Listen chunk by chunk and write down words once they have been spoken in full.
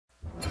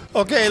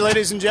Okay,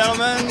 ladies and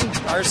gentlemen,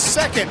 our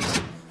second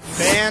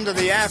band of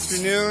the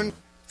afternoon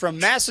from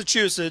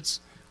Massachusetts.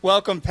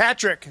 Welcome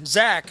Patrick,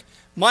 Zach,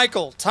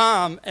 Michael,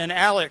 Tom, and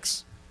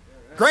Alex.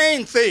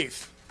 Grain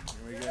Thief.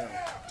 Here we go.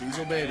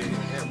 Diesel Baby.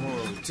 And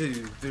 1, 2,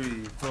 3,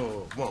 4,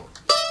 1.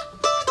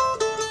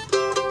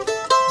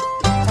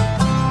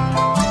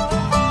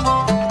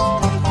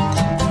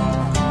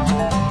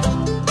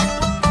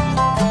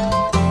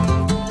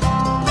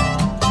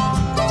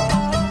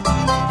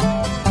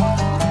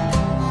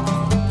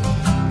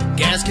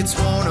 Gaskets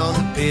worn on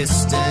the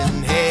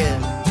piston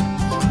head.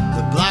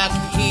 The block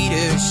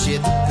heater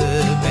shit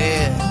the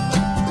bed.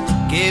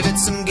 Give it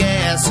some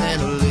gas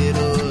and a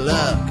little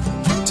luck.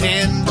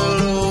 10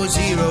 below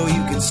 0,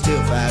 you can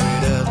still fire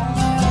it up.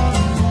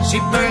 She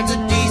burns a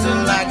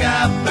diesel like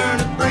I burn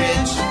a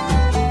bridge.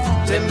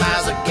 10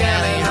 miles a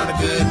gallon on a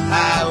good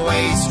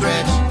highway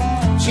stretch.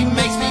 She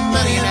makes me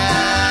money and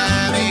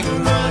I make her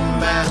run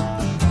my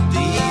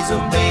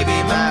diesel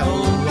baby, my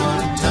old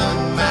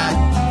 1-ton, my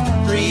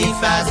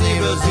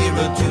 3500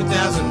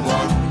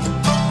 2001.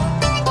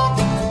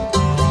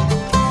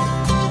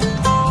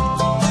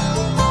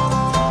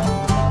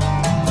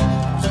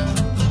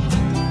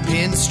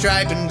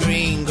 Pinstripe and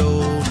green,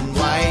 gold and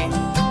white.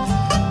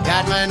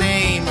 Got my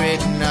name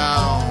written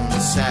on the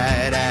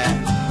side.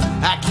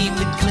 I keep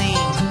it clean,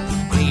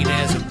 clean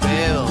as a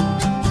bell.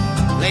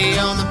 Lay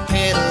on the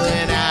pedal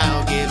and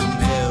I'll give 'em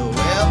hell.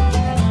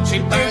 Well, she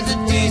burns a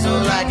diesel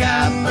like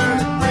I burn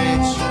a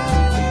bridge.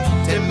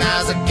 10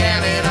 miles a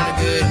gallon on a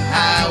good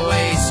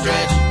highway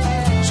stretch.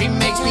 She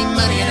makes me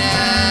money and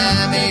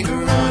I make her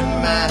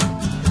run my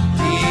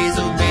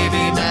diesel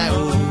baby, my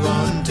old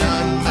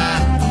 1-ton, my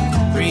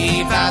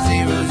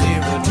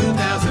 3500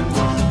 2001.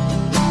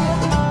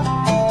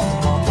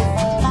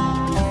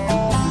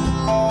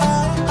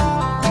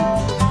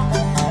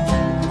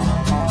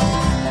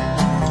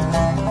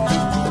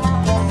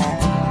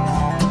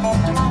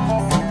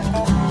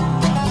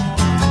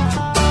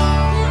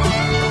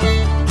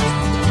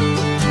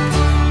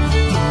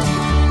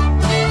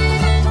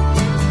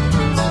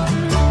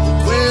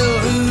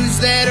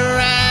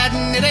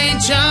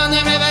 John the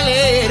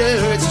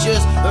Revelator, it's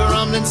just the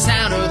rumbling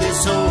sound of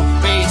this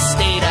old Bay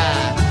State.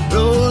 I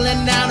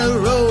rolling down the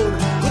road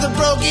with a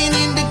broken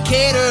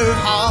indicator,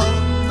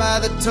 hauled by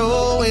the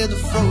toll with a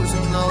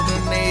frozen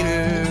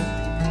alternator.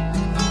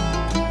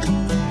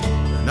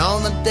 And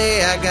on the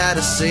day I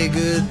gotta say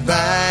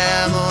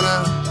goodbye, I'm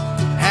gonna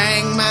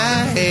hang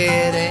my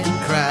head and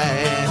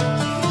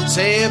cry,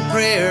 say a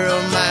prayer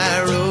on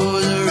my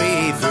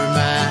rosary for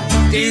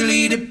my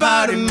dearly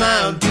departed,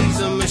 my old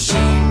diesel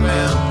machine.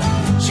 Well,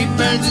 she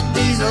burns a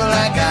diesel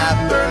like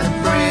I burn a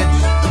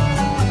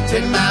bridge.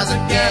 10 miles a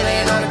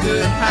gallon on a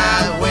good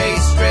highway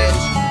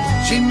stretch.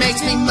 She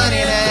makes me money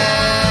and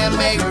I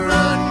make her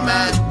run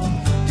my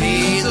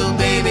diesel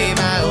baby,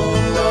 my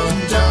old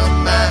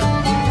 1-ton, my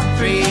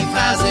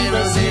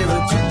 3500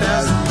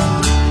 2001.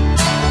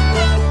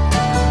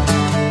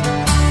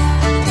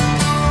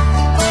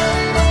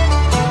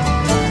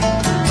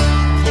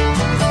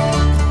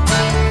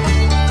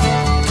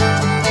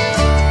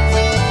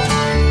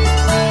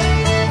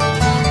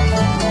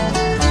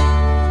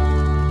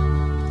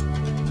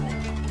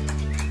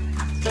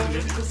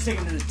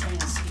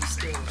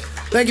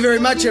 Thank you very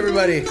much,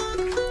 everybody.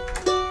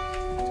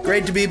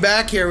 Great to be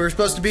back here. We were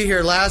supposed to be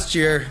here last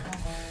year,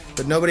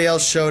 but nobody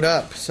else showed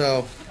up,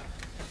 so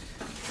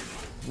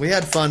we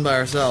had fun by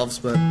ourselves,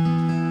 but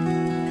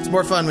it's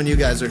more fun when you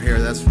guys are here,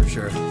 that's for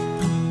sure.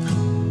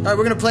 All right,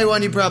 we're going to play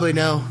one you probably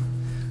know.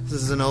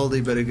 This is an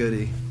oldie but a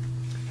goodie.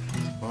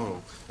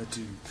 1,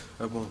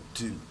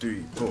 2,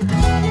 3, 4.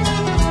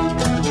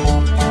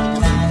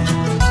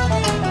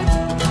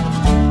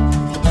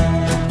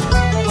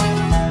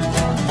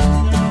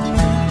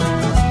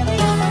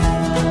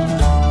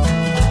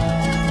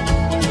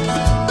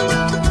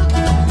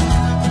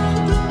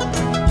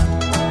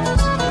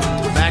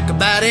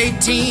 About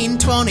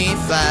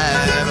 1825,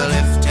 I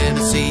left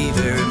Tennessee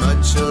very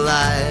much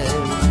alive.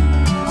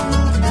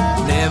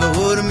 Never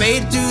would have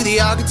made it through the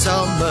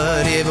Arkansas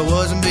mud if I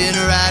wasn't been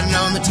riding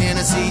on the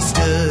Tennessee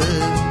stud.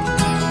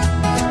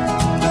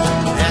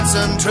 Had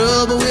some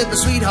trouble with my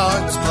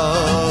sweetheart's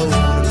paw.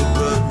 One of the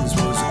brothers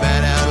was a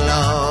bad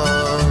outlaw.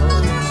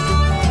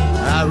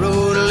 I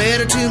wrote a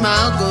letter to my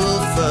Uncle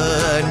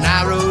Fudd, and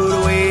I rode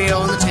away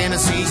on the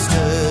Tennessee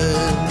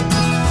stud.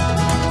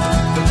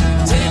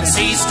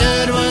 Tennessee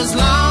stud was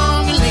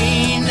long and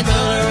lean, the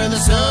color of the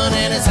sun,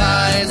 and his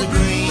eyes are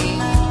green.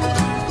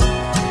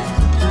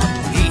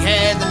 He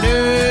had the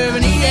nerve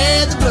and he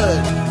had the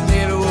blood.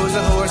 Never was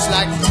a horse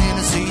like the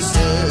Tennessee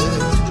stud.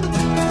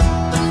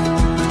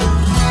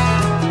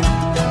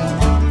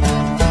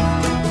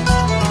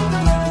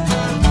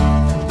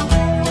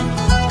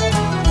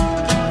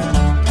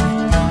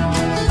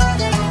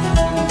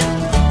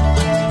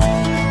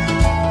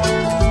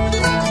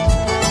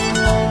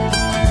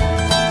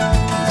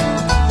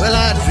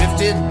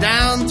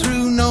 Down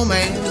through no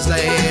man's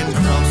land,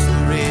 across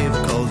the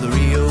river called the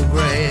Rio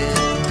Grande.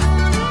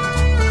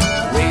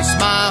 Raced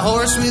my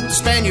horse with the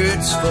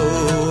Spaniards'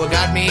 foe. I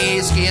got me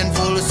a skin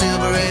full of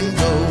silver and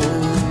gold.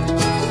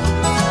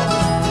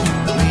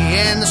 Me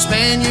and the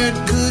Spaniard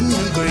couldn't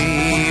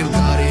agree. We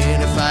got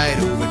in a fight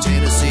over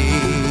Tennessee.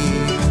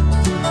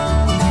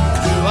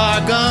 Threw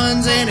our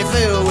guns and it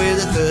fell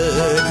with a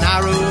thud, and I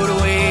rode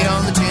away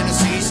on the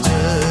Tennessee Stud.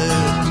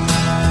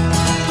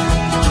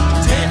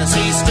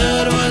 Tennessee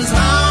Stud was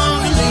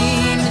long and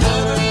lean, the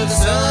color of the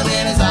sun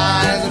and his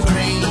eyes were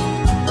green.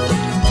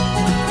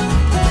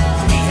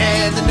 He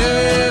had the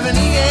nerve and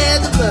he had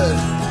the blood.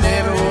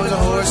 Never was a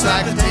horse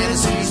like the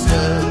Tennessee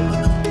Stud.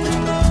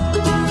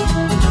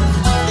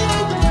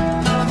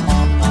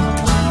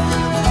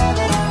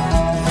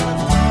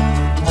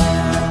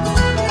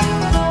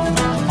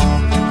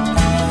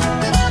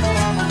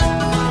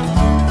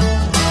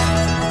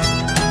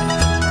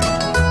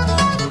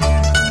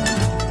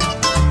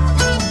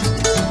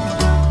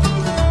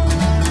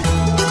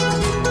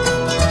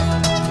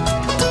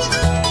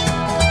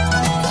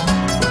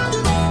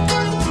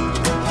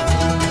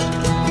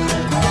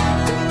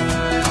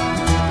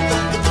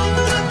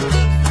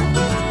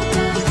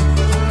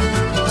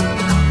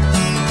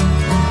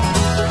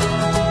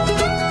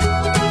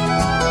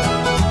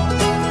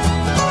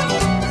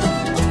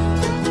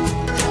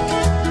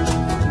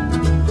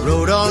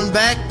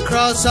 Back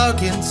across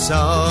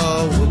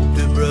Arkansas, whooped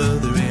a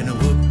brother and a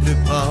whooped a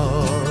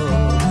paw.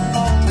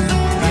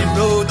 And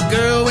rode the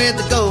girl with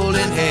the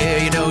golden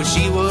hair, you know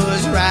she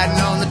was riding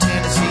on the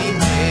Tennessee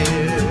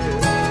mare.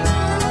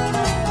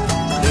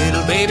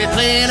 Little baby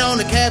playing on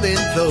the cabin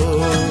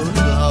floor,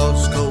 little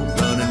horse coat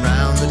running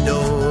round the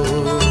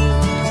door.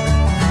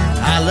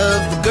 I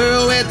love the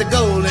girl with the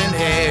golden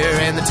hair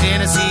and the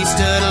Tennessee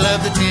Stud. I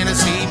love the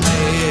Tennessee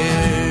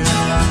mare.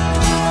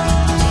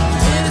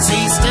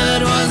 Tennessee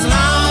Stud was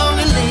long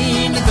and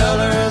lean, the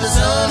color of the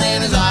sun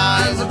and his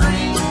eyes were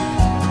green.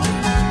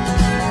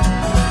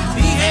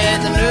 He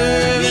had the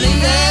nerve and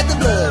he had the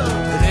blood.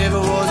 There never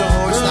was a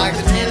horse like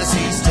the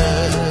Tennessee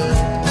Stud.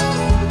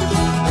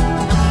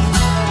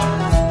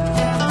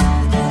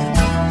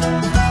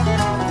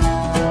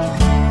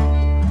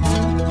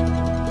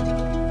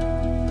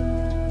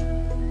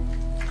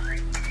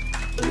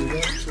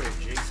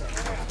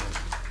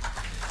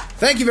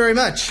 Thank you very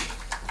much.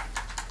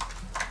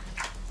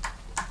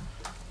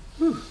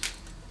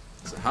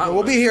 Well,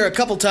 we'll be here a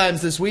couple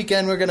times this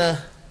weekend. We're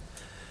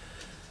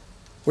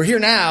here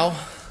now,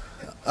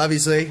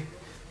 obviously.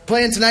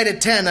 Playing tonight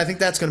at 10. I think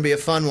that's going to be a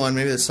fun one.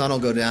 Maybe the sun will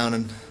go down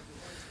and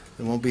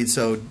it won't be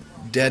so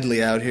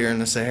deadly out here in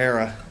the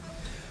Sahara.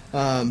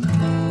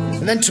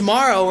 And then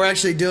tomorrow we're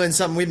actually doing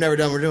something we've never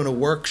done. We're doing a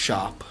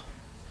workshop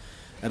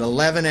at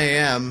 11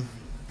 a.m.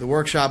 The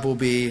workshop will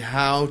be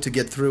how to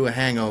get through a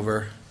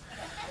hangover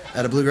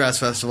at a bluegrass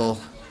festival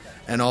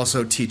and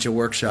also teach a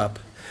workshop.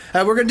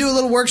 We're going to do a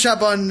little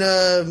workshop on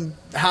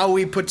how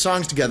we put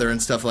songs together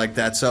and stuff like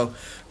that. So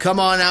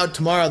come on out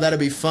tomorrow. That'll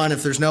be fun.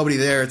 If there's nobody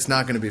there, it's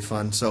not going to be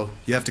fun. So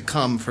you have to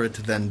come for it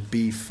to then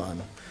be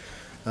fun.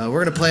 We're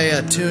going to play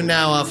a tune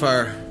now off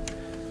our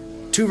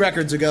 2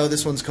 records ago.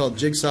 This one's called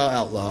Jigsaw,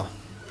 Outlaw.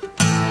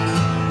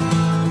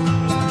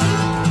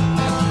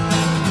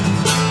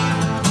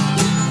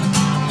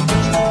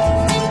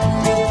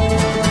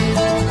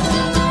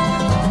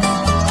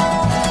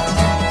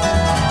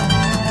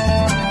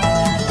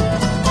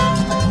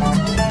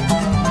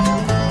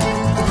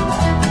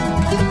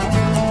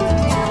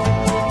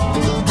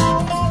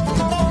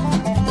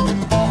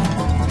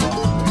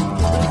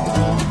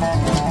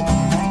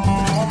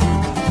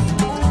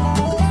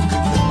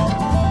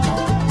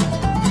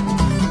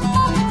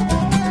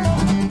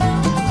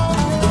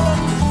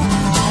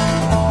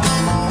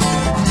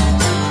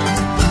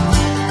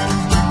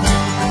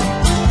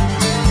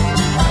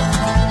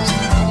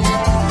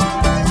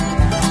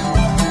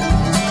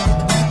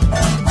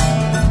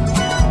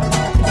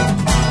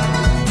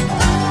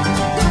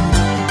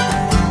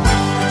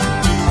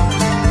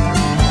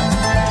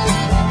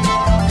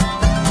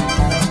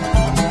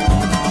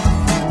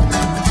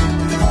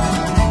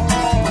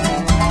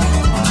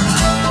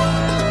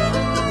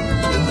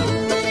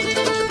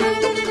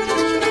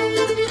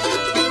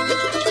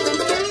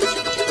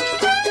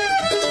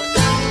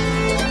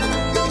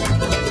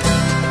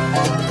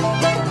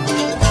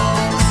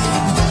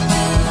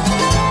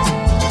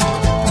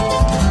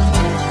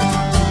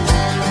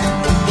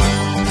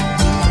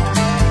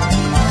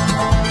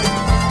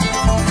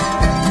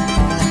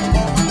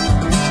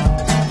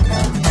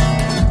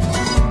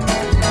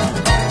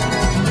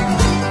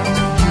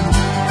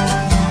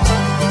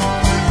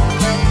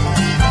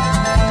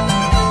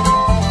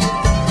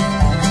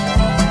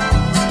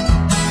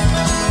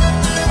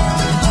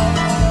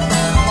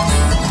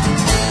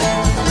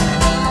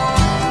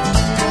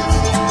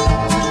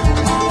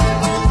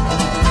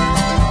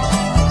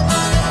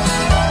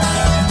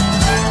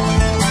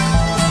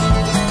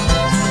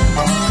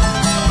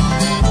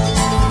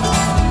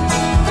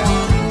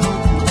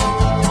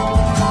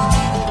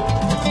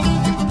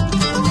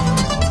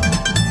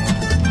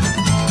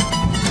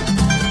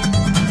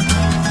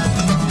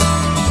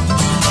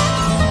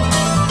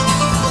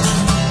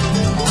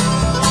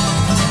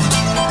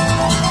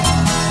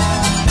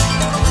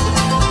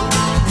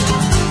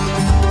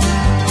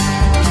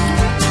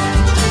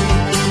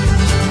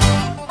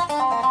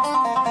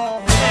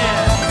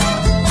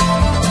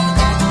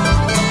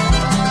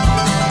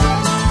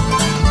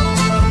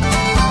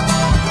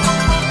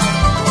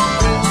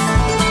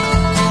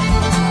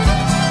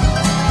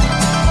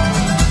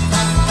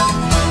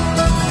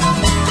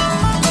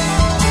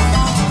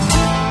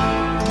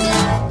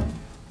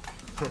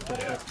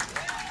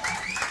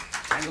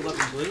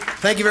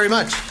 Thank you very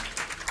much.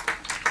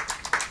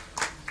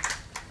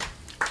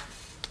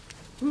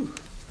 Whew.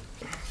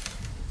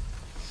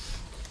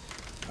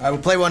 I will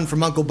play one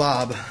from Uncle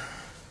Bob.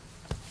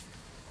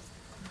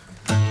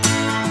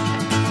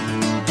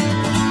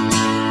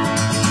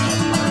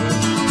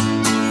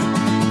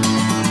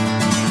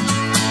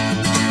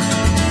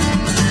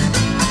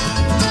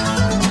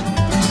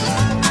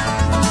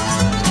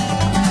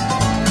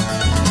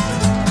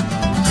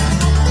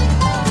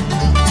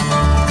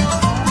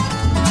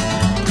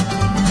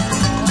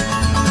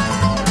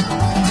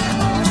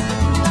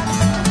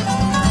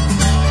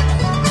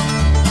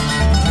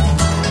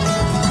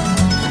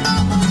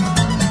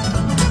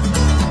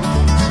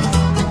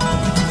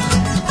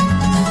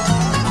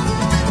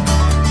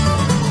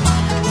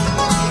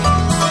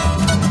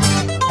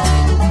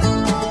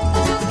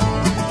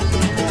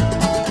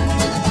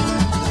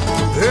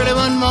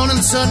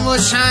 The sun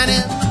was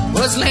shining,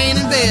 was laying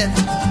in bed,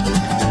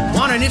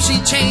 wondering if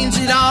she'd changed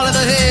it all if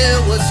her hair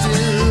was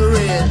still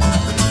red.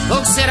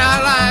 Folks said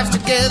our lives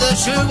together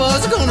sure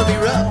was gonna be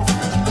rough.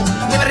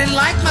 Never did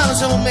like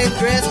Mama's homemade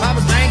dress,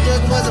 Papa's bank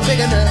book wasn't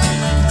big enough.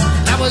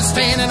 I was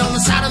standing on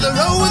the side of the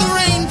road with the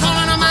rain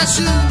falling on my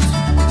shoes,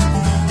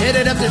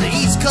 headed up to the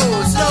East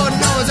Coast. Lord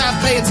knows I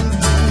played some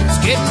blues,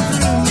 getting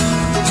through.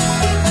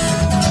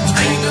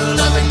 Tangled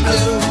up in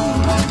blue.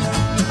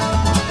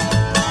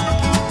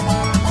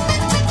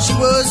 She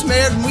was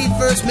married when we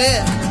first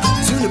met,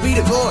 soon to be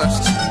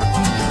divorced.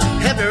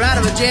 Helped her out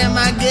of a jam,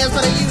 I guess,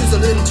 but I used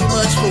a little too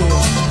much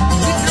force.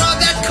 We drove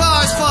that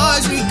car as far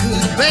as we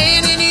could,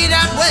 banning it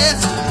out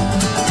west.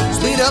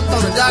 Split up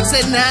on the docks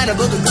at night,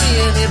 above the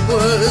grin, it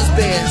was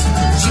best.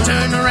 She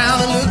turned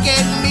around and looked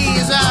at me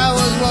as I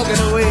was walking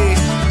away.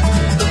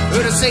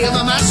 Heard her say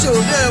over my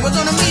shoulder, we're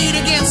gonna meet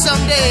again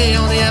someday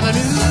on the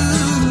avenue.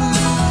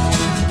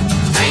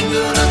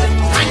 Tangled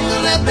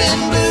up in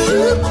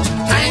blue,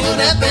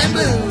 tangled up in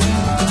blue.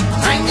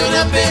 Tangled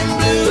up in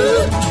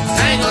blue,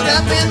 tangled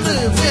up in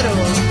blue, fiddle.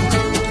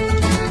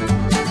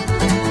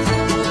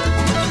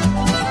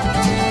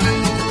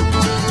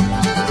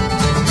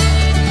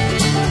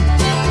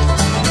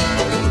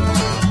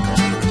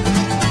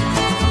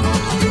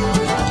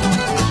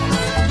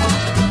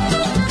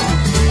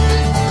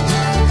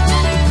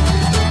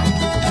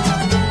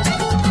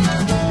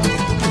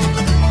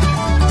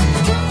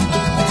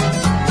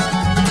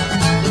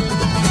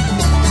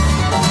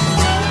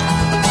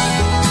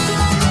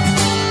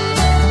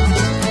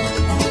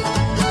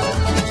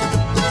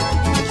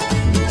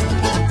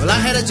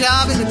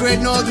 Job in the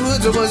great North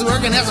Woods, I was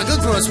working as a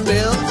cook for a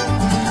spell.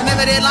 I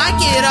never did like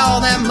it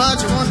all that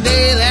much, one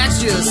day that's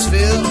just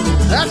filled.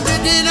 I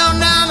drifted on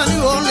down to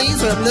New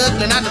Orleans, where I'm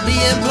looking not to be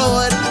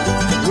employed.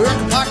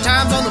 Worked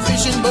part-time on the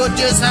fishing boat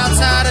just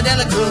outside of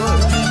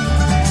Delbert.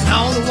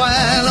 All the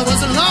while I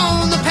was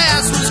alone, the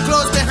past was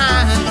close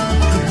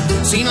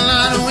behind. Seen a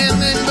lot of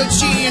women, but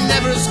she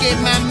never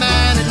escaped my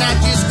mind, and I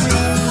just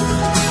grew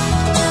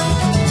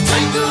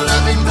tangled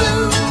up in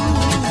blue.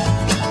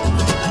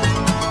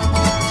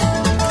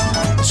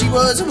 She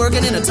was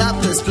working in a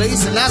topless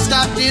place, and I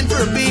stopped in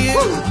for a beer.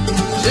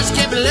 Just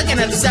kept looking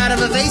at the side of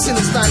her face in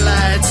the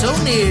spotlight so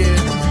near.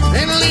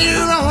 Then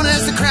later on,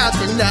 as the crowd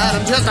thinned out,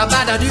 I'm just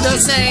about to do the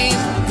same.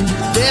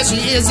 There she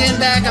is in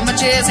back of my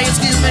chair, saying,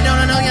 "Excuse me, don't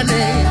I know your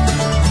name?"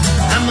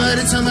 I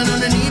muttered something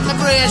underneath my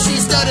breath. She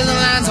studied the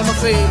lines on my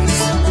face.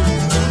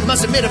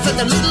 Must admit I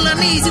felt a little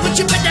uneasy when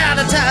she bent down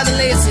to tie the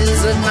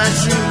laces of my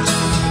shoes.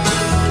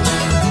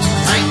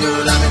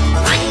 Tangled up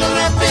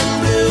in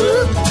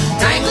blue,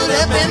 tangled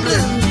up in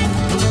blue,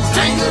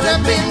 tangled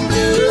up in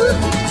blue,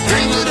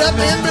 tangled up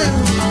in blue.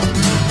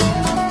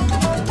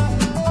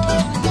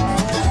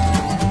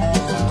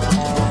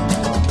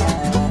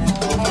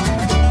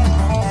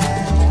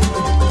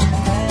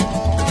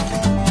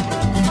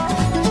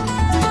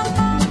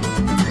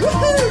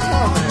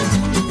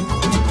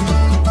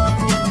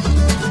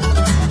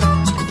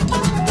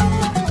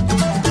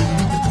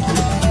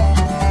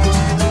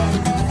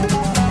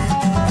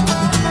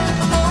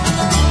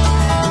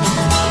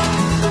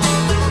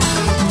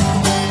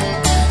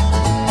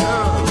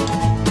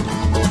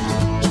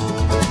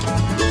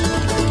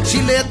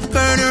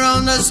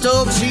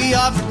 Stove, she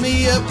offered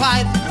me a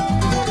pipe.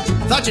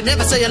 Thought you'd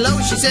never say hello,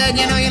 she said,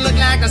 you know you look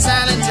like a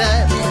silent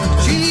type.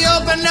 She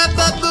opened up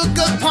a book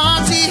of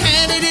poems, he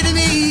handed it to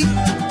me,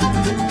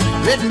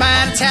 written by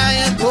an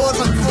Italian poet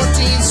from the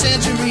 14th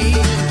century.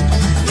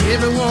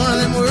 Every one of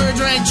them words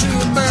rang true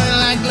and burned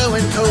like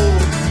glowing coal.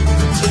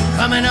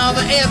 Coming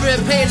over every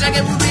page like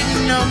it was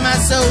written on my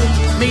soul.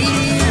 Me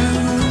to you,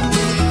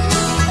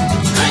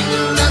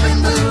 tangled up in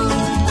blue.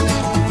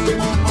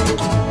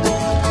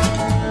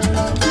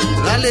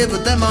 I live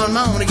with them on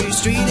Montague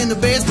Street, in the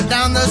basement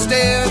down the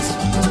stairs.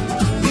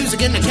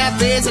 Music in the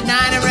cafes at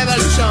night and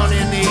revolution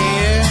in the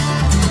air.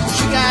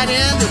 She got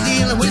into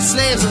dealing with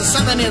slaves and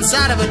something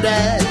inside of her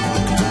died.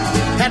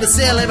 Had to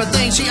sell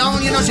everything she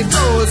owned, you know she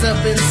froze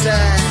up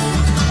inside.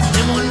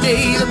 And one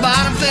day the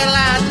bottom fell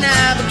out and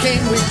I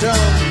became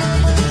withdrawn.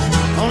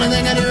 Only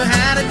thing I knew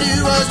how to do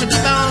was to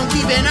keep on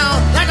keeping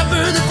on like a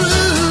bird that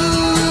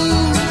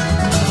flew.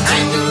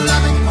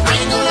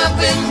 Tangled up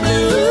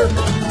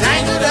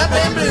tangled up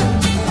in blue,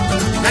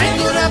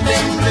 tangled up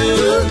in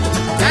blue,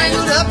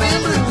 tangled up in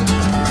blue.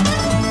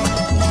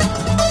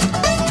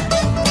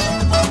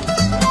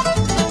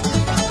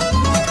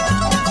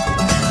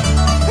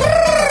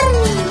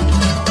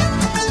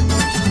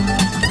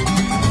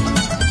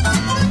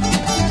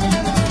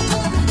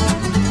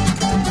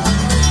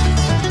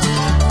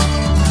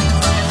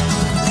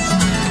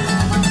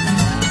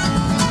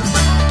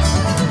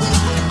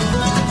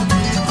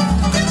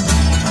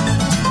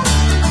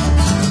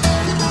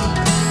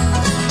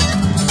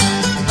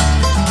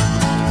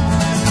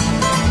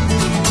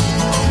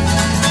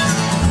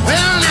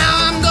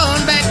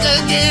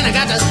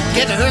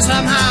 Get to her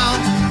somehow.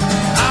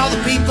 All the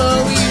people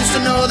we used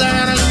to know, they're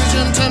an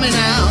illusion to me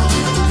now.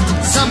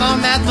 Some are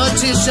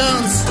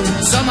mathematicians,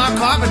 some are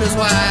carpenters'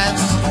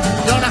 wives.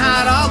 Don't know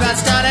how it all got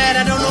started,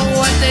 I don't know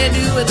what they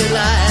do with their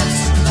lives.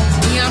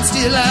 Me, I'm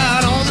still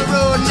out on the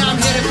road and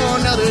I'm headed for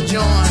another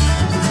joint.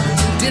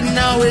 Didn't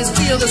always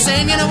feel the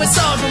same, you know, we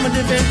saw it from a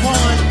different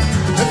point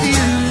of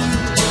view.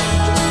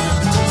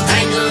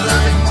 Tangled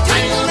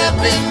up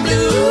in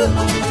blue,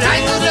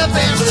 tangled up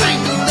in,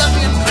 tangled up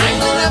in,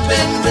 tangled up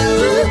in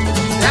blue,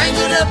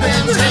 tangled up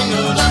in,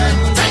 tangled up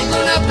in,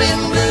 tangled up in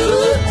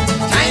blue,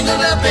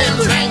 tangled up in,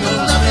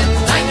 tangled up in,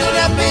 tangled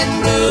up in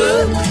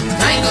blue,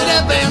 tangled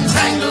up in,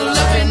 tangled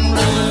up in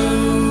blue.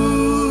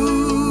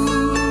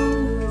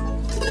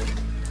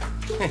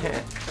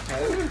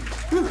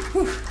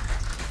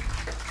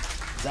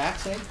 Zach,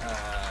 say? If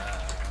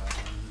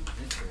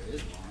there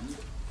is one,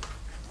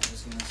 I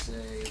was gonna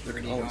say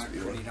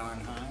pretty darn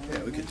high.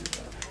 Yeah, we could do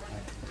that.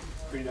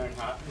 Pretty darn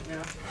hot right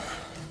now.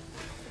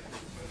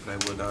 But I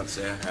would not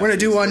say I have. We're gonna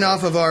do one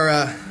off of our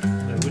I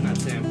would not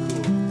say I'm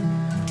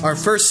cool. our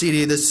first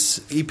CD.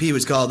 This EP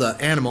was called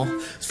Animal.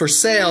 It's for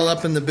sale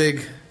up in the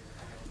big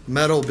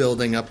metal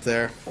building up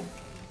there.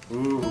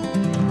 Ooh.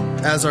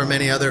 As are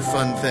many other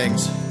fun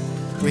things.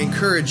 We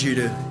encourage you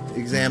to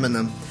examine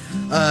them.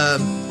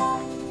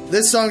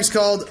 This song's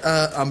called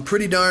I'm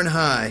Pretty Darn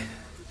High.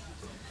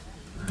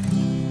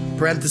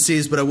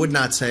 Parentheses, but I would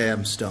not say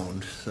I'm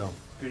stoned. So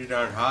Pretty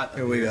darn hot.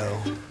 here we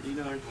go. Pretty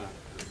darn hot.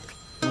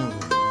 1,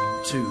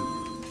 2,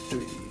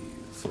 3,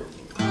 4.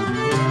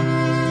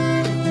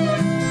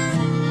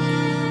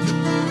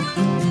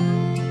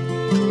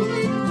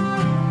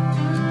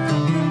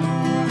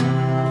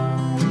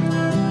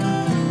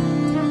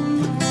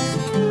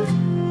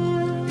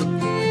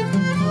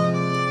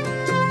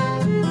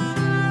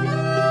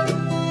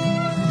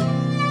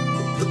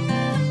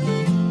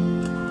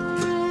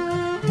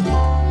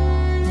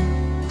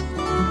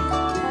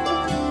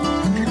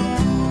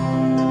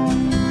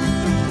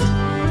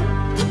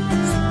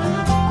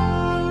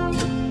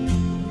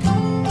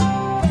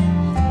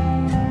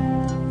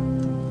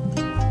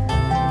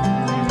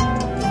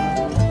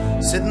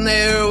 Sitting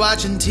there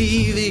watching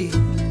TV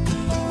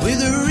with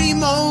a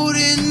remote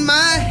in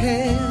my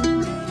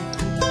hand.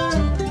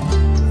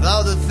 With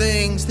all the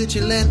things that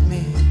you lent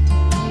me,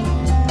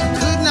 I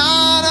could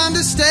not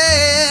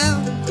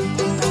understand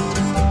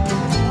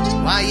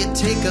why you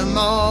take them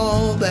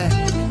all back.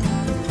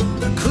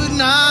 I could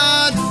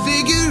not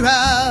figure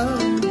out.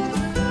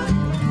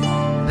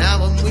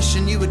 Now I'm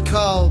wishing you would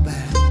call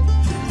back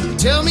and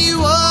tell me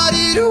what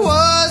it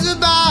was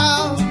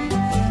about.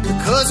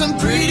 Because I'm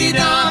pretty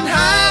darn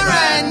high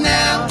right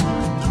now,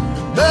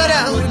 but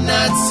I would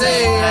not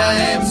say I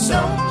am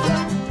stoned.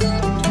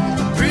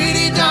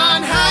 Pretty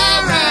darn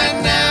high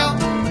right now,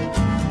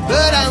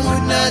 but I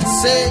would not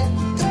say,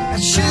 I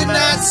should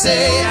not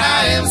say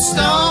I am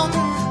stoned.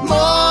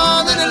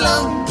 More than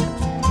alone,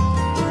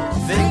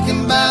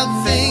 thinking about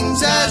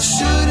things I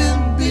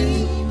shouldn't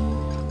be.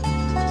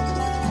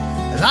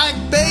 Like,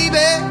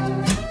 baby,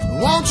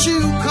 won't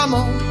you come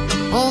on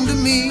home to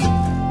me?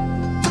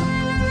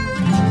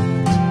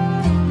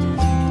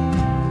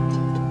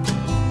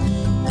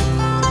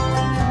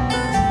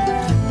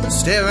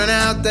 Staring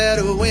out that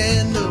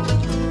window,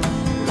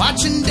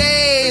 watching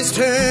days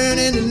turn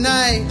into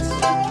nights,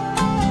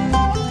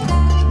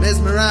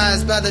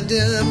 mesmerized by the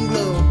dim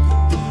glow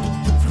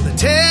from the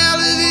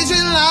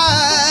television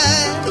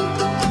light.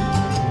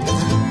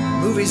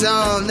 Movies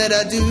on that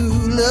I do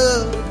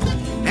love,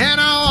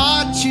 and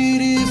I watch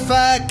it if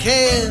I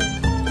can.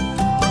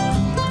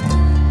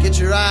 Get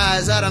your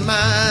eyes out of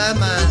my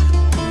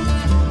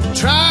mind,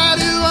 try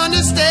to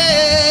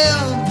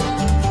understand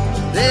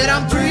that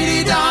I'm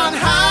pretty darn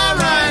high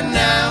right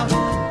now,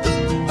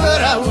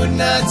 but I would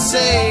not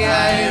say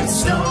I am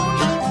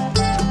stoned.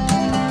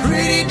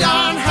 Pretty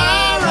darn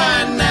high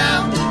right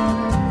now,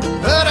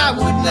 but I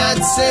would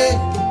not say,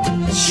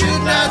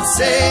 should not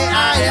say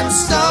I am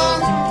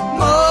stoned.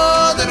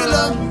 More than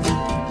alone,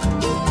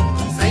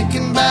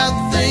 thinking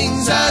about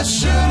things I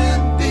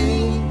shouldn't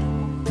be.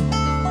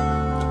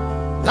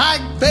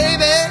 Like,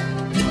 baby,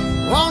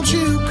 won't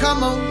you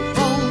come on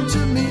home to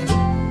me?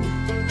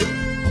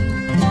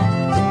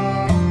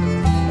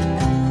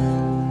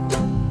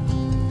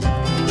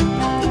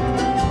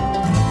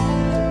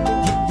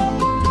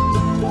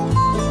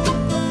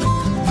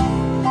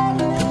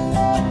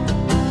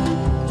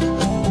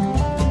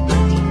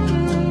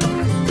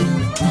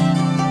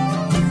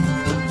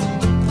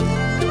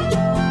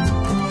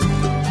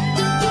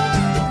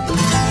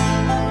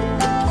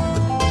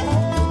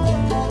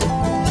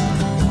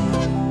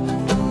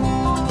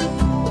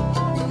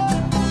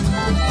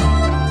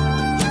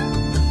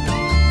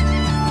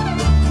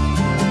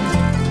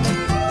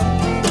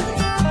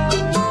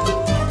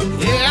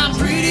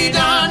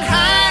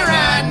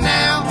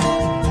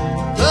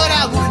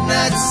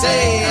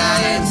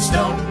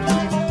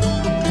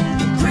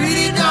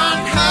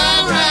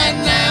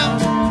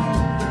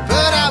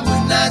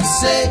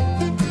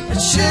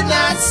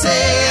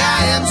 say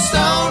I am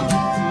stoned,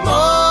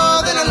 more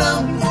than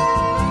alone,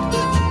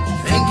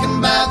 thinking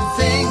about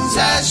things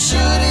I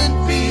shouldn't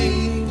be.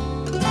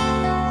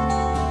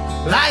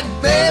 Like,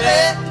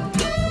 baby,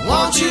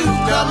 won't you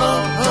come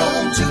on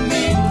home to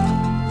me?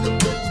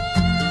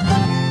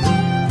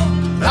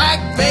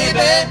 Like,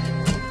 baby,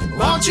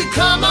 won't you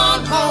come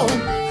on home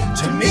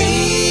to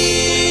me?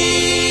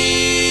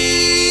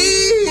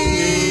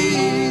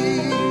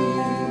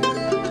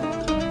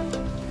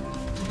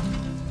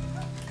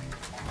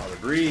 Oh, the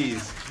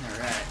breeze. All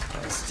right.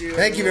 Let's do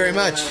Thank you very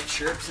much.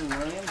 Chirps and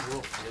Williams, a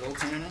little fiddle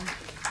tuning.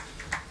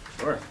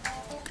 Sure.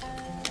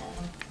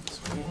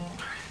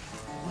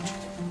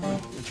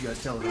 What you guys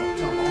tell them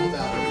all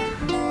about it?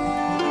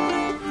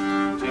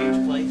 Change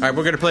place. All right,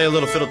 we're gonna play a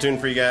little fiddle tune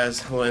for you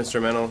guys. A little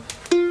instrumental.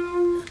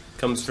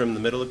 Comes from the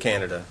middle of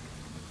Canada.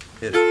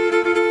 Hit it.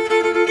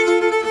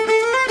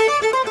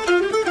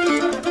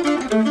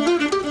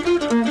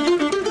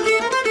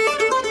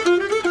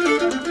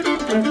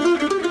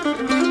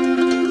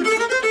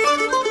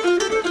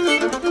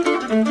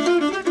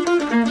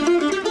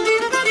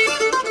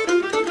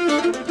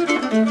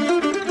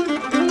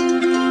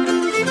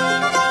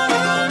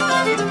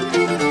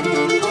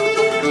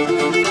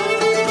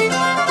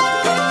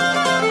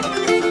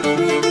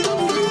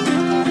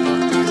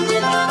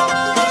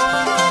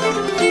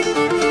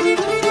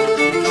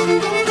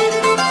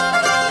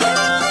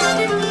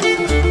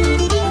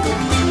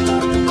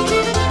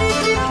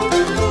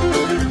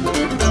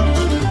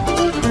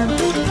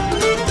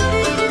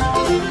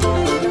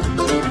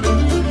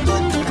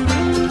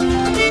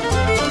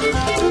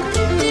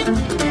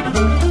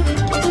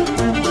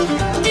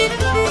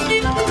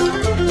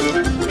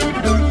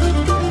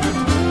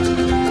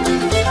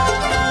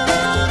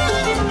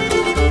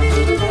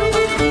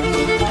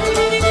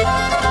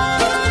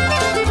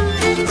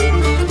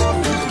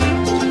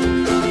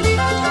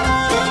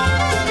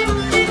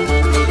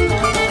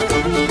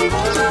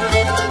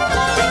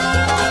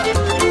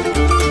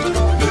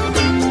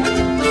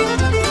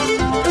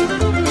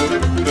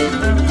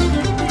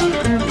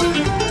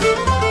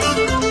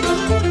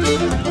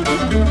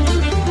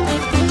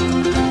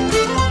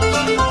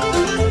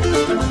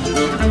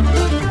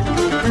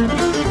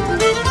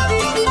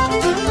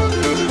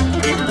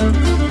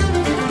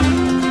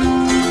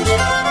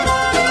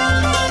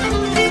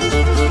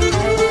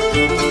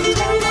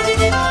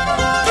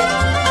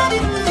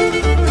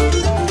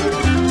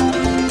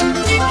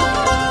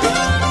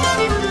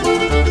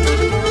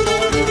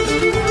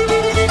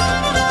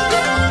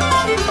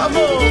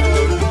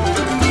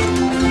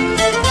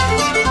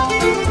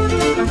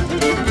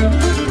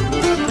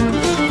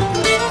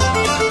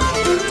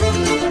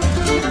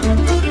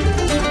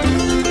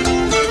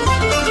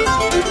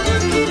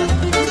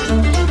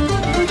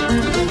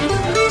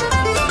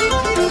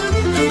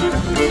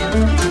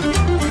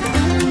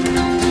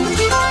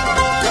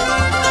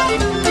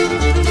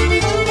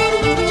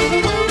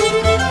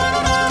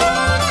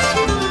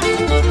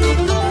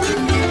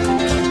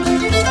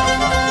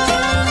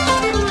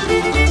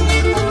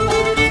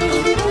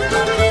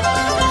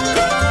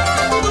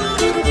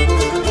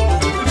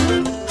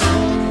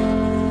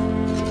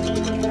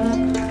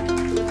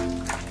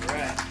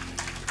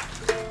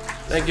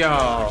 Thank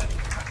y'all.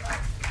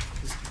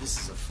 This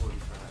is a 45.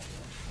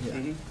 Yeah.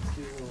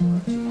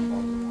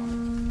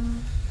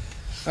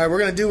 All right, we're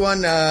gonna do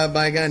one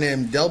by a guy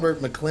named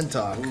Delbert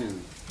McClinton.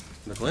 Ooh,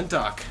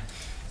 McClinton.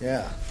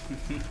 Yeah.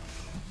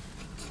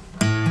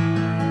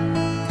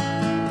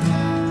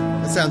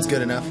 That sounds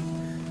good enough.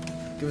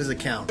 Give us a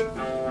count. 1,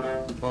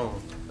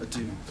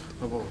 2,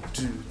 1,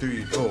 2,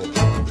 3, 4.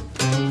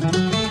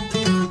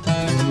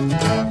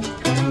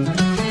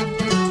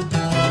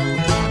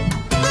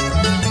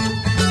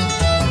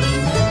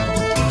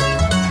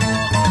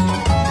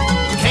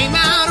 Came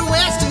out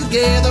west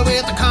together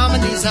with a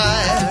common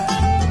desire.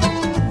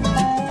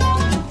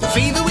 The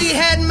fever we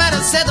had might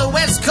have set the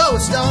West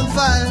Coast on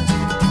fire.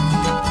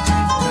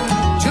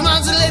 2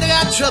 months later,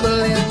 got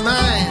trouble in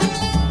mind.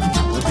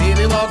 The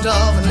baby walked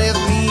off and left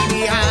me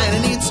behind,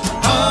 and it's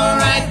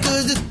alright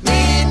 'cause it's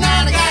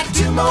midnight. I got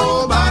 2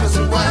 more bottles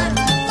of wine.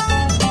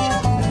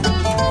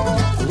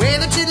 The way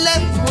that you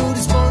left would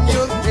spun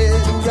your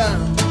head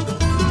around.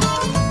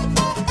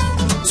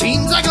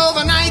 Seems like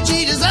overnight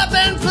she just up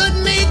and put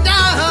me down.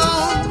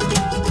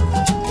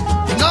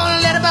 Ain't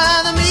gonna let it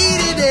bother me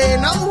today,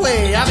 no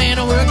way. I've been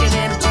working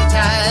and too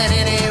tired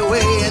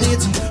anyway, and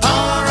it's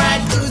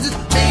alright 'cause it's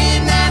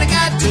midnight. I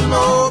got 2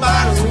 more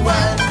bottles of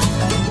wine.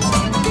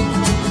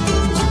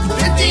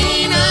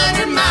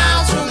 1,500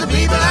 miles from the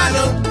people I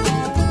know.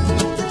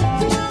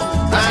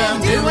 I'm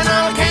doing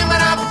all I can,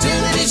 but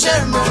opportunity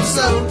sure more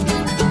so.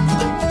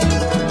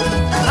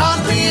 I ought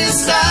to be a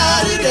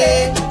star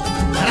today,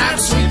 and I'm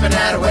sweeping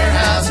out a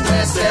warehouse in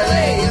West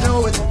LA. You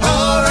know it's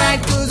alright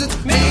 'cause it's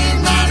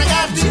midnight. I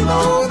got 2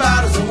 more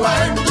bottles of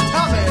wine.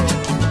 Tommy.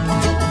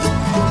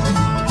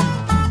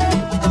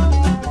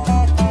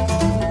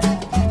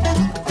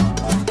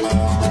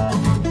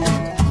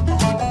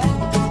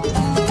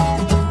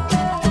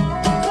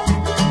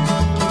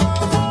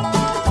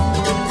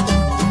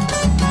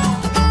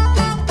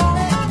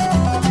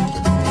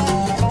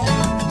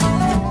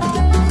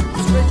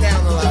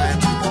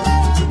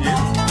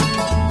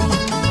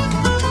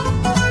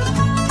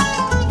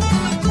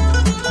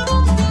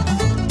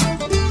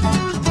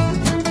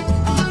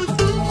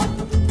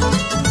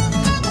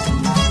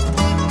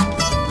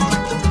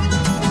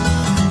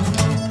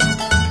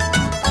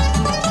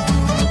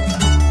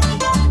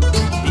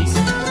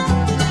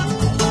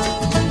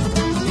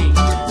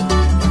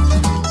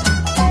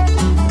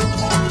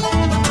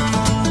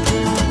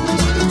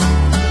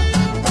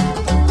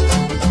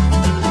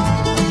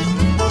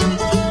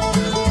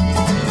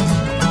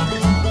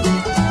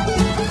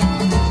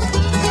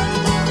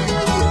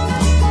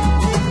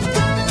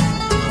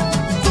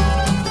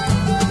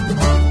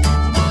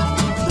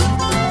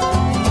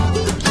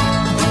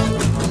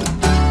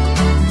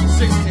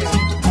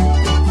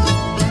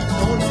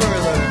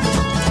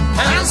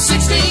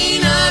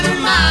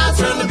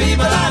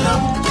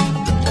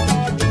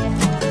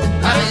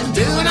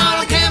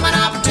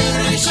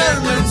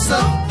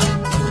 song.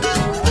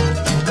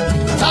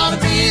 I thought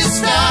it'd be a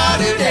star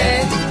today.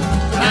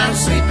 I'm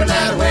sleeping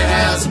at a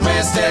warehouse in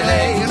West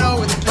LA. You know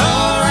it's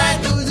alright,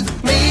 'cause it's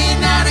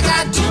midnight. I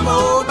got 2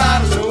 more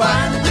bottles of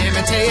wine. Let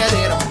me tell you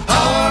that I'm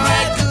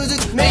alright, 'cause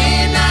it's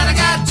midnight. I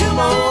got 2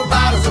 more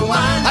bottles of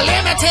wine.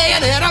 Let me tell you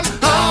that I'm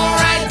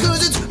alright,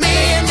 'cause it's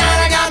midnight.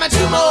 I got my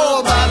 2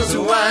 more bottles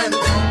of wine.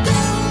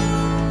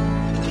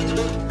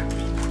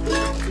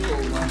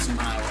 Lonesome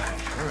Highway.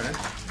 All right.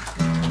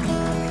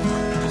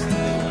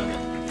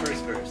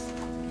 First verse.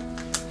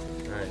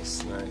 Nice,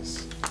 nice.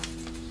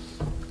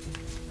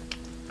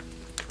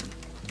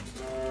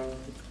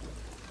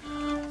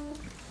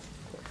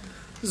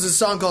 This is a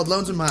song called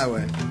Lonesome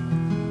Highway.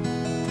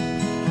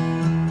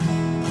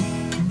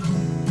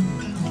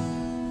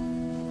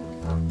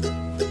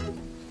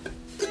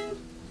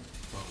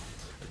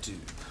 2,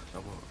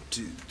 1,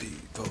 2, 3,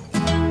 4.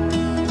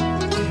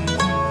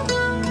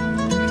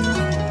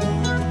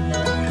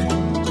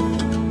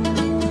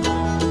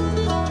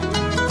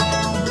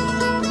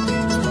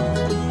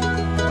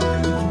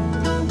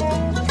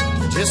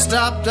 Just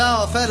stopped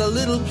off at a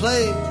little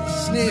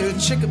place near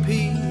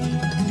Chicopee,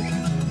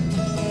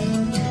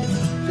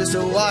 just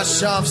to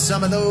wash off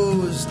some of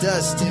those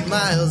dusty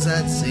miles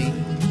I'd seen.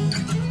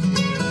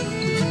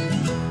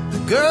 The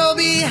girl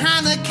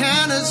behind the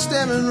counter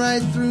staring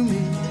right through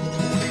me.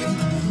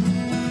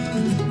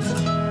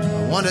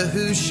 I wonder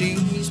who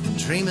she's been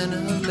dreaming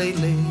of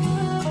lately.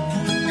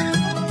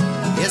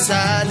 Yes,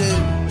 I do.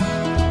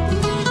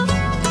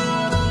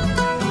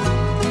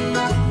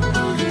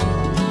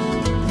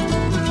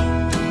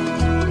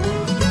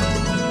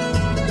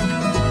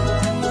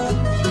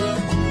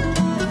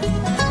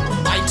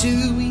 To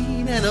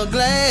eat and a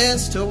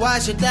glass to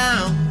wash it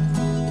down.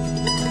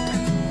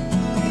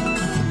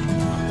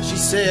 She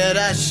said,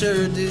 I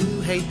sure do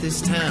hate this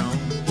town,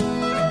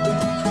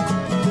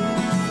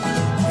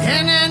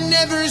 and I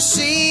never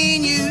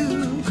seen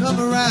you come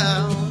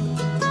around.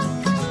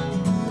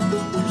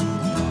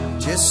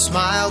 Just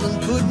smiled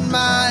and put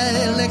my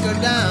liquor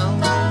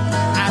down.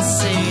 I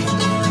said,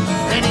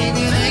 and if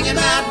you're thinking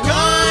about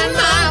going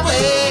my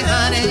way,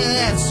 honey,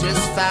 that's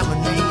just fine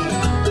with me.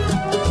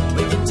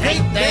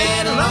 Take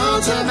that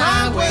Lonesome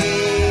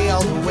Highway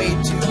all the way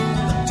to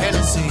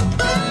Tennessee.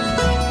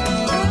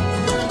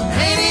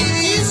 And if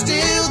you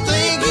still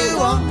think you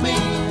want me,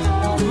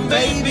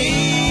 baby,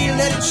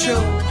 let it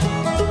show.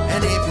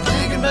 And if you're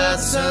thinking about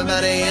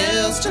somebody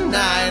else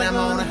tonight, I'm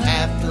gonna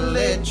have to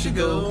let you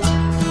go.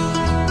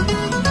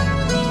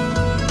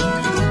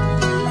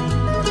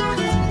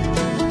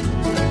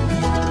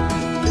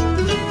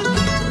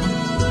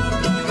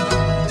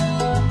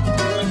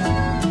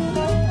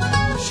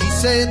 She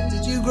said,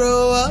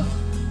 grow up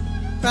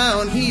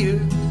round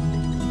here.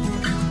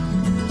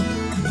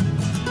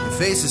 Your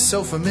face is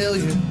so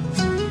familiar,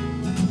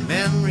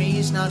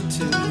 memories not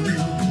too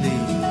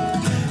clear.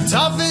 It's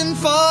often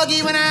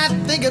foggy when I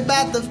think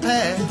about the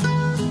past.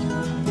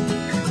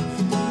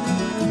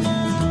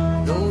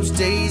 Those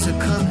days are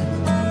coming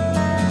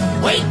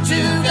way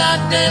too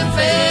goddamn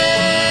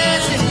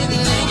fast. And if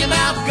you think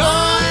about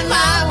going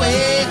my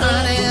way,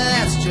 honey,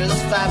 that's just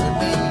fine with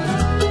me.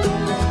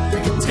 We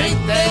can take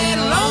that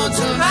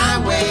Lonesome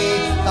Highway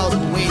all the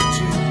way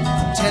to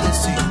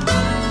Tennessee.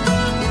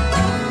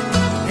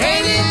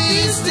 And if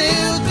you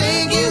still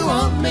think you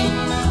want me,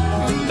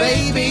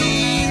 baby,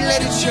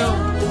 let it show.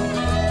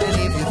 And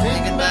if you're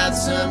thinking about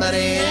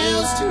somebody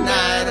else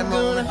tonight, I'm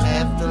gonna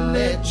have to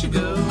let you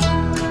go.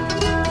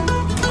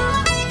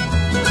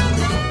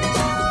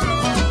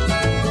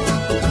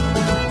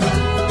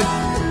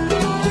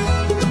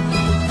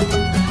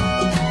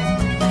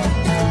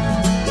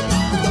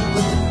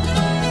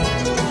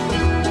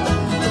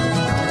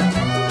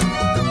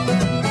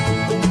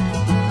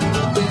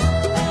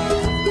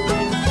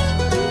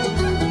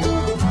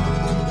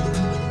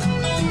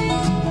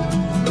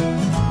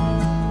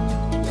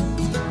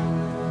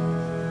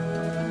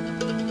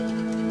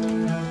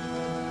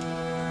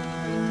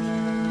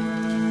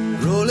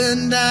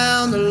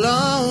 Down the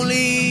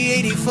lonely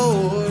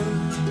 84,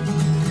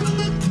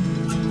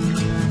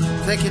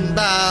 thinking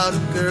about a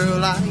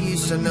girl I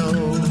used to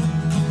know.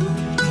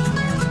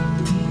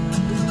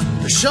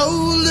 Her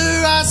shoulder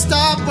I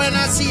stop when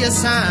I see a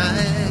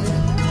sign.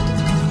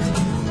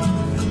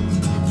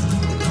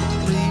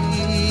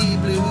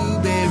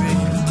 Blueberry,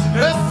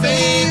 her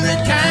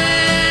favorite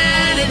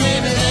kind. And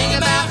everything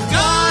about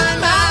going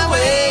my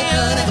way,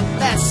 honey,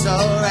 that's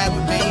alright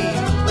with me.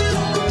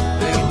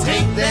 We can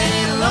take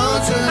that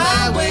Lonesome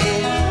Highway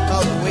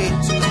all the way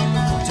to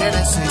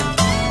Tennessee.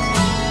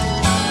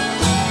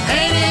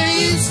 And if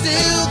you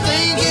still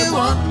think you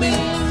want me,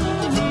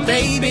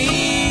 baby,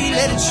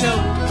 let it show.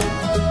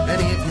 And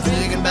if you're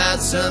thinking about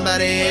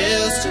somebody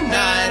else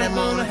tonight, I'm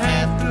gonna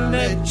have to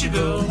let you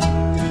go.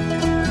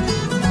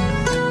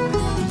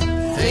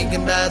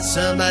 Thinking about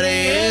somebody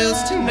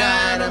else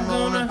tonight, I'm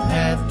gonna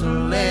have to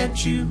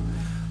let you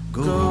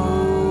go.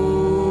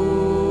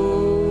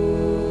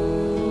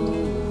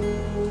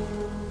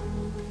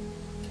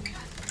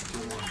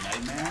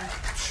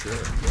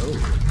 Sure.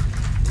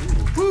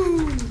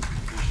 Woo. You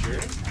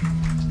sure?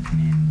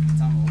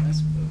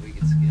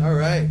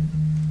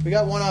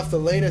 got one off the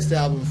latest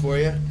album for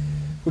you.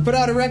 We put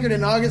out a record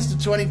in August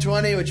of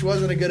 2020, which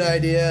wasn't a good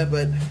idea,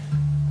 but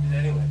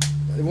Anyway.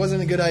 it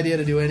wasn't a good idea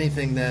to do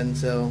anything then,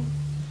 so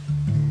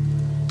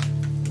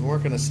we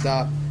weren't going to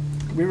stop.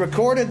 We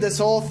recorded this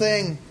whole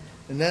thing,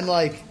 and then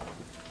like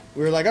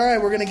we were like, all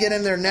right, we're going to get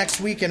in there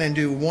next weekend and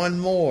do one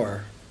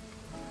more.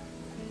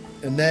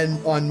 And then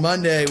on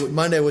Monday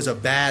was a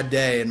bad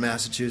day in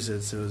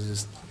Massachusetts. It was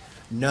just,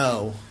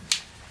 no,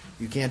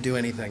 you can't do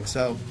anything.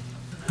 So,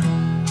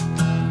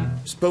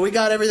 but we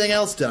got everything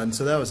else done,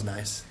 so that was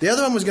nice. The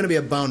other one was going to be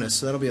a bonus,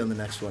 so that'll be on the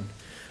next one.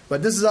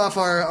 But this is off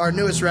our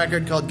newest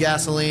record called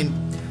Gasoline.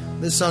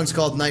 This song's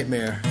called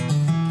Nightmare.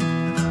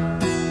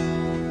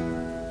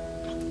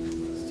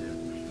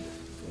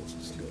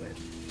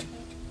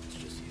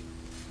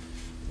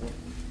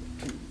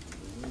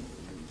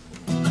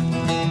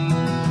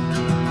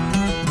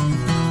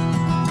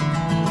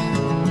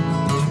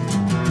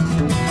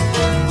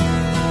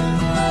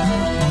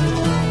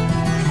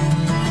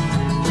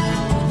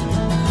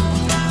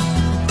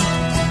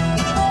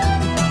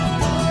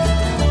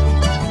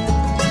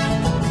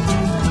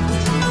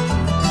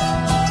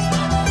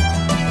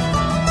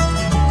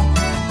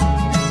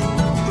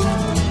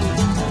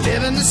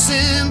 Living the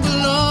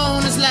simple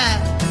on his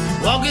life,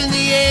 walking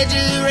the edge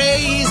of the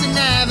razor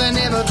knife, and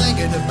never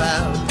thinking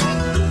about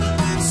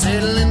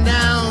settling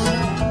down.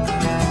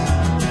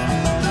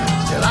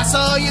 Till I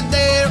saw you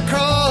there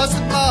across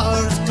the bar,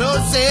 as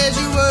close as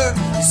you were.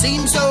 You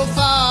seemed so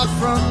far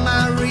from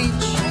my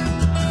reach,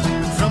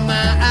 from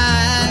my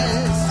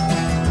eyes.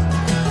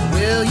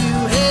 Well, you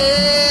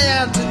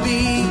had to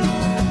be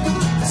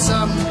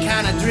some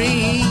kind of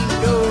dream.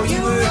 Oh,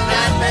 you were a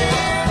nightmare.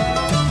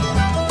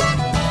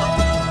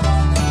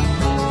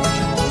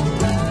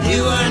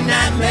 You were a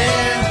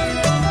nightmare.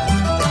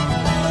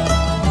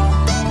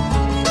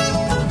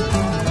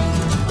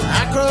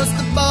 I crossed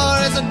the bar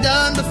as I've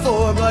done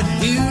before, but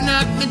you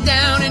knocked me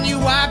down and you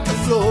wiped the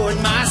floor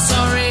in my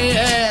sorry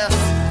ass.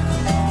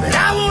 But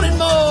I wanted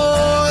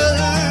more.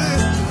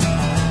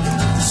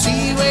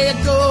 See where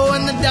you go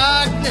when the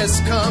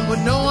darkness come with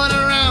no one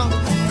around.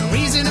 No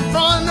reason to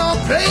front or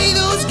play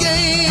those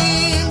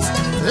games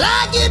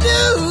like you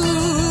do.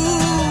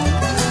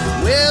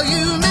 Well,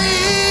 you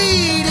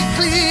made it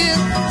clear.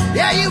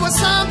 Yeah, you were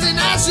something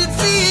I should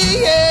feel.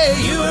 Yeah,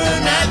 you were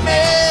a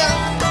nightmare.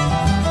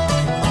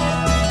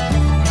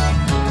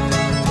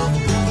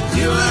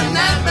 You were a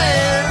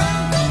nightmare.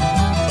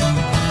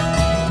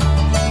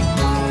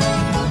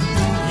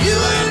 You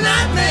were a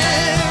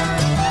nightmare.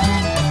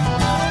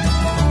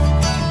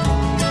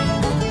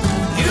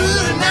 You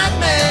were a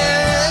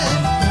nightmare.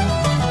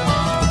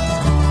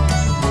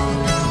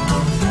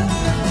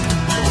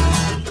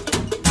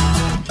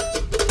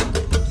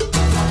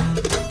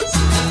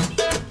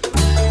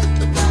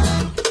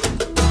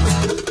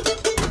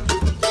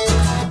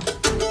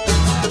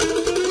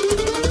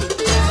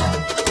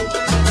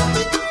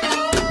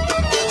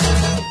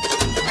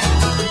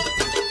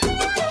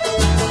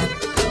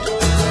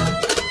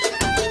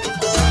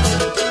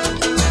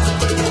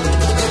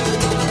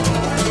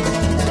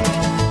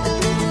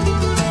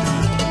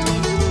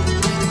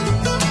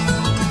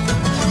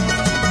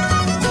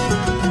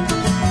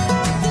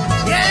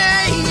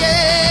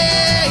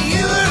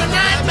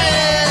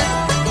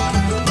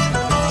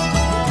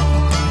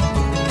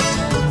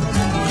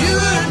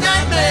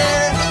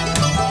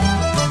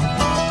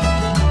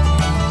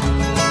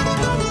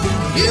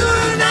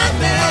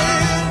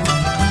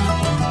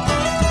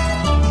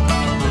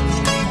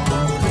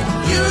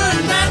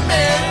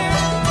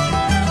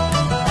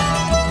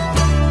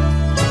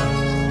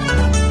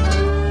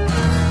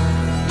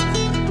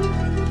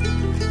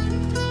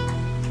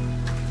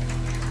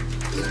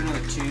 Another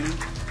tune,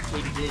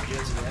 Katy Did,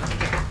 Josie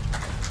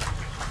O.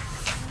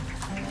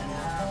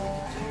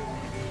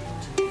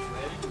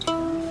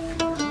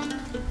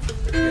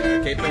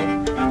 Capo.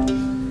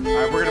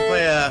 Alright, we're gonna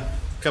play a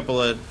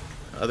couple of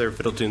other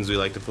fiddle tunes we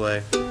like to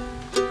play.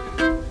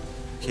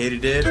 Katy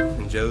Did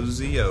and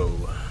Josie O.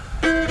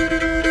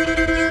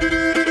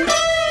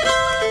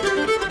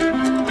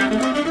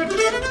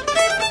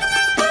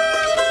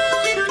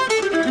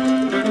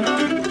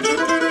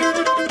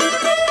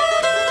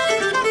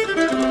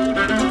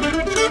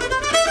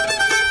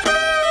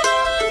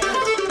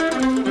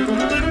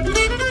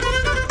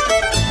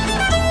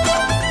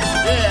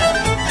 Yeah.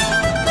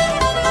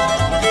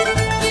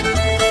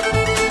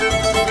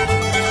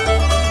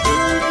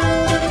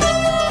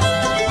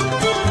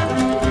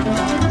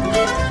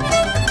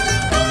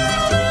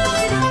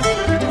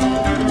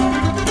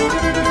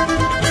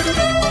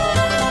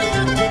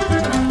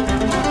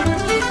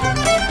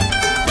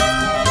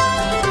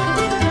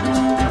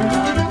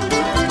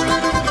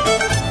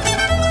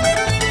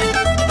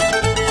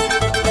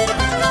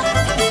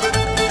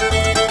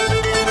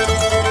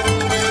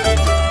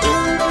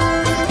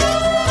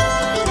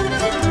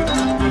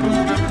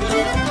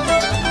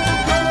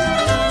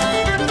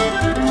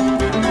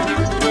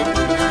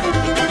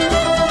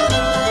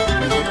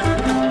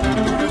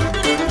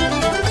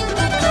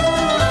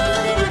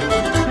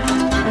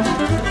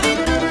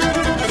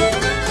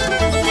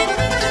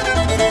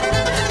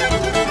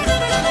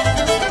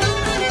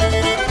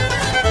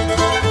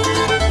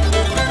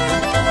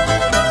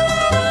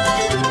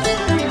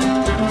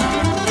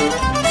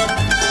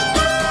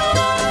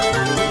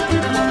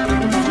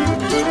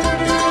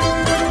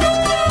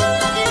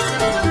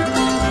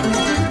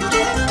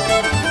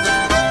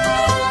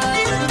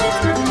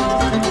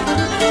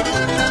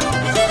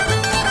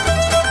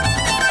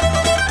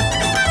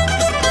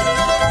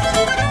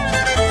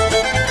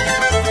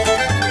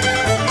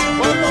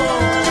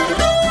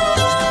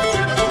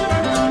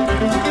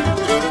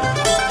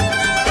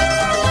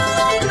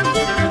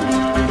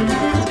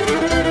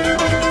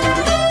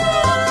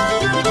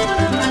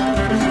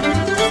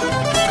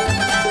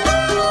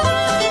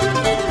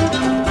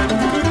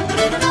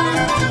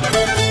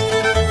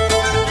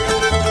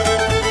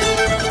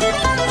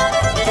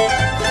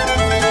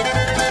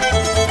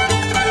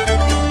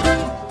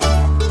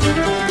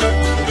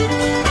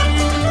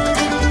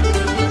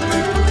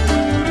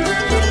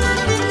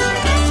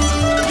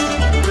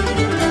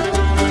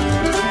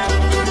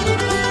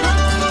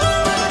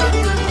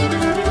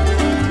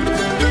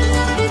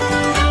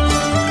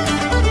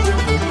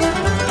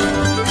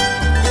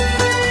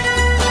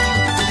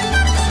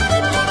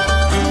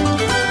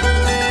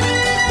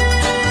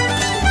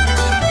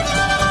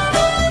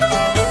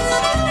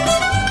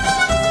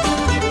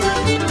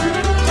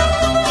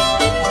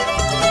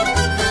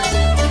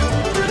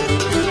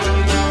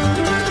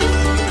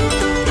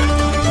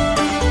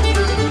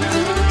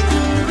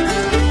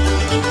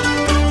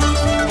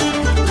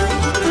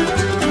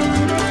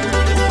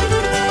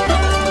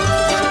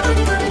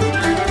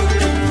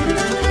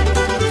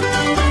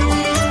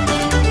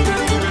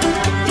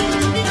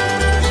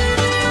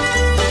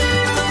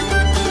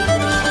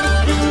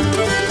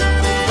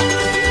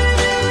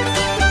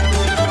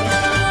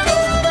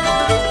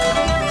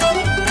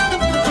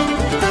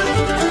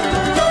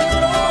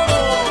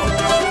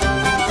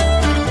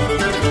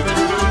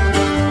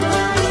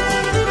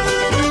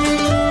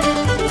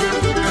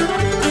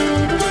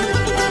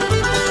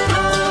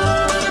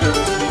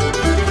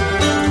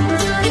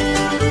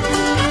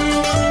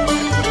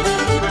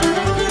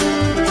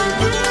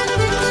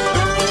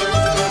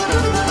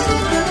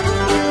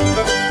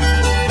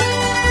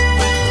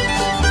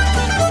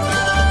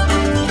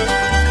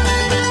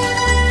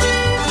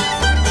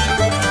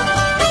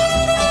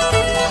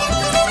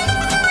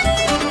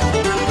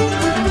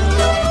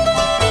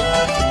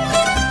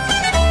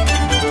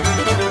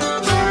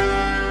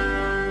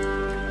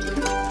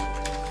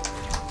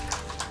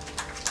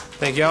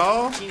 Thank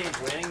y'all. Teenage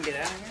wedding, get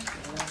out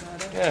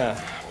of here.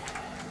 Yeah.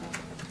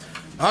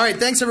 All right,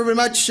 thanks everybody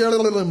much.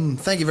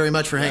 Thank you very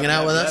much for hanging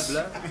out with us.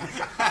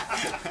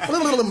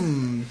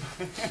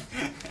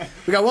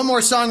 We got one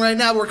more song right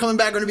now. We're coming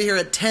back. We're going to be here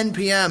at 10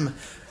 p.m.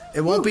 It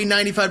won't be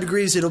 95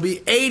 degrees. It'll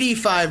be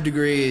 85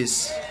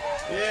 degrees.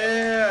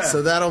 Yeah.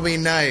 So that'll be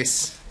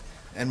nice.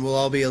 And we'll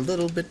all be a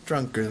little bit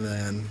drunker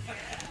then.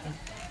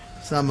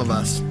 Some of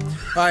us.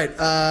 All right,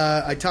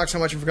 I talked so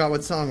much I forgot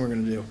what song we're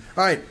going to do.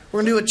 All right,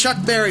 we're going to do a Chuck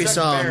Berry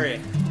song.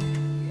 Berry.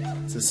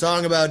 It's a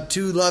song about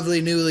two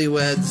lovely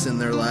newlyweds and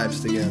their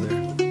lives together.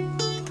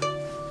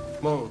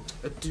 1,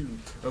 2,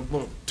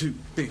 1, 2,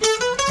 3.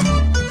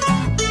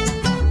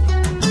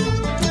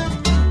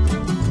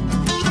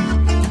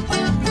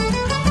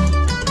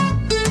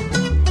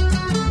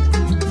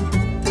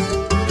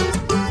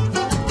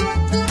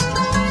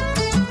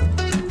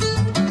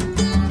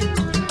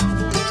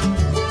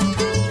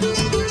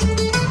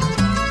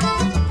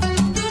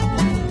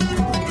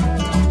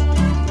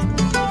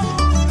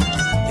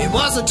 It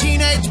was a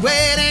teenage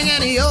wedding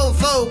and the old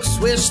folks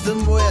wished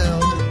them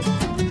well.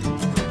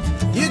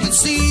 You could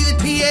see that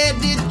Pierre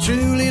did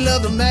truly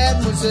love the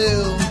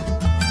mademoiselle.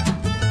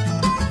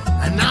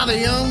 And now the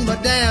young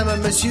madame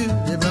and monsieur,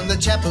 they rung the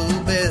chapel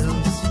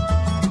bells.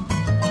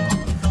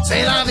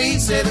 C'est la vie,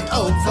 said the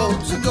old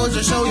folks, it goes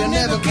to show you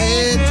never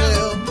can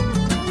tell.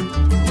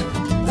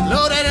 They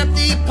loaded up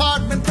the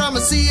apartment from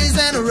a Sears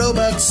and a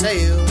Roebuck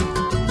sale.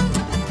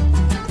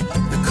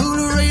 The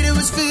coolerator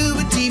was filled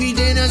with TV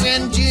dinners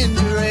and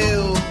ginger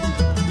ale.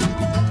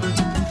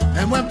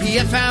 And when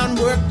Pierre found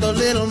work, the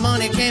little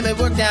money came, it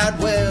worked out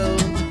well.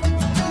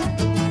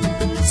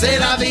 C'est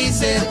la vie,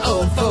 said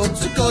old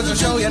folks, it goes to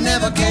show you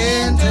never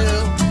can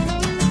tell.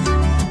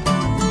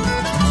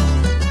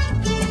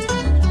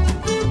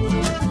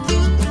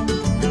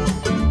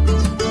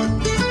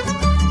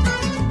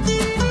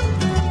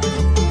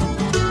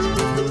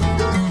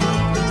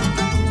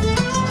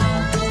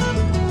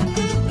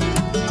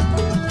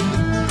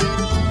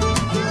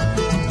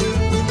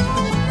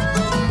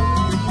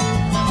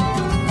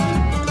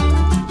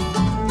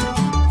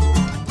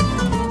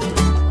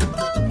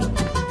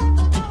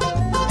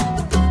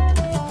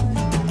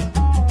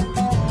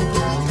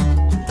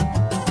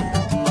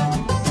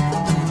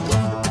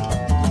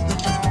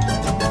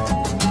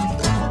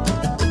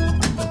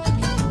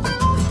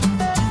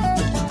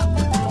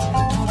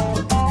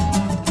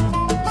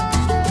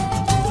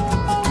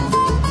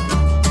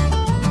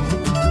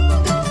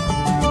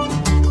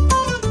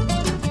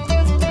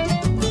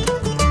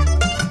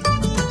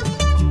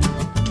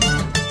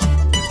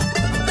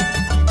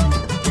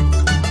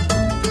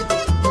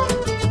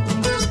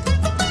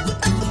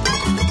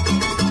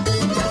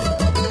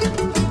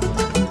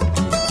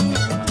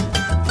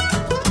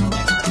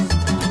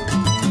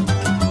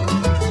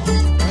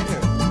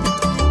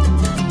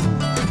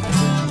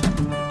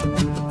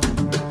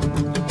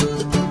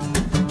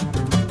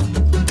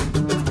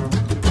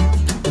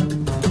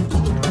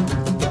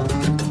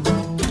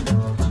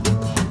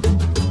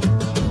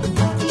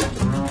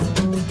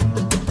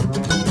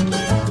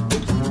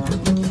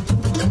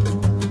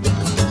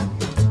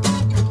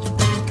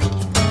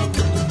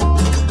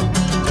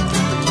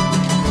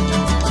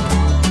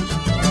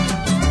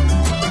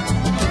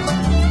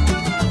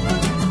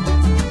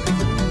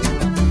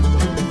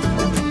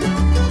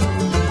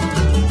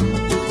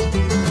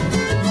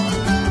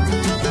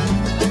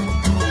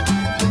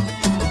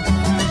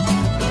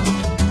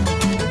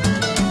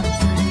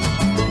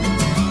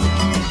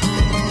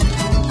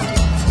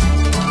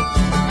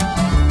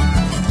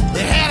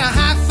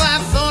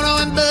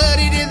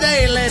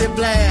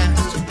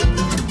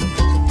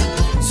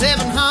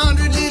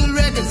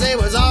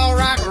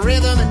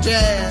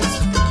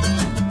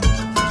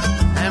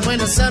 When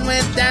the sun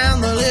went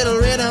down, the little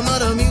rhythm of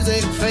the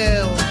music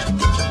fell.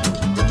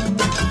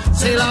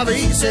 C'est la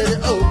vie, said the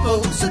old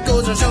folks, it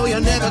goes to show you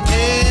never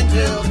can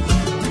tell.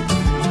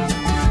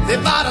 They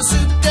bought a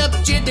souped-up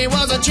jitney,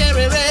 was a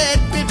cherry red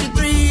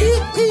 53.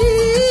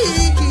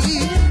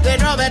 They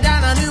drove it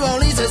down to New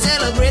Orleans to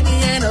celebrate the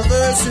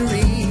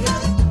anniversary.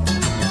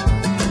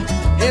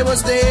 It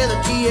was there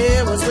that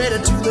Pierre was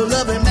wedded to the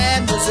lovely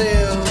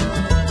mademoiselle.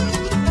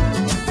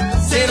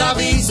 C'est la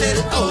vie, said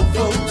the old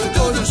folks, it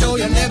goes to show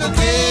you never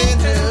can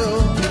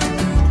tell.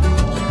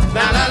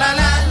 La la la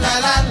la la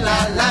la la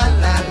la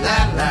la la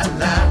la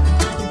la.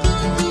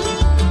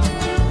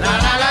 La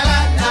la la la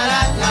la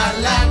la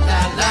la la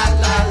la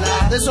la la.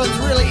 This one's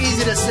really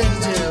easy to sing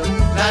to.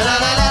 La la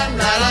la la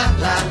la la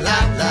la la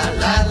la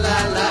la la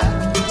la.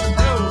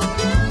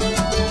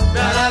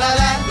 La la la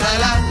la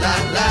la la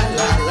la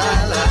la la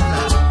la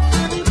la.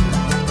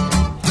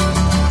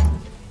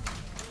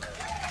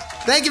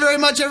 Thank you very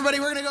much, everybody.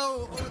 We're gonna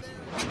go over there.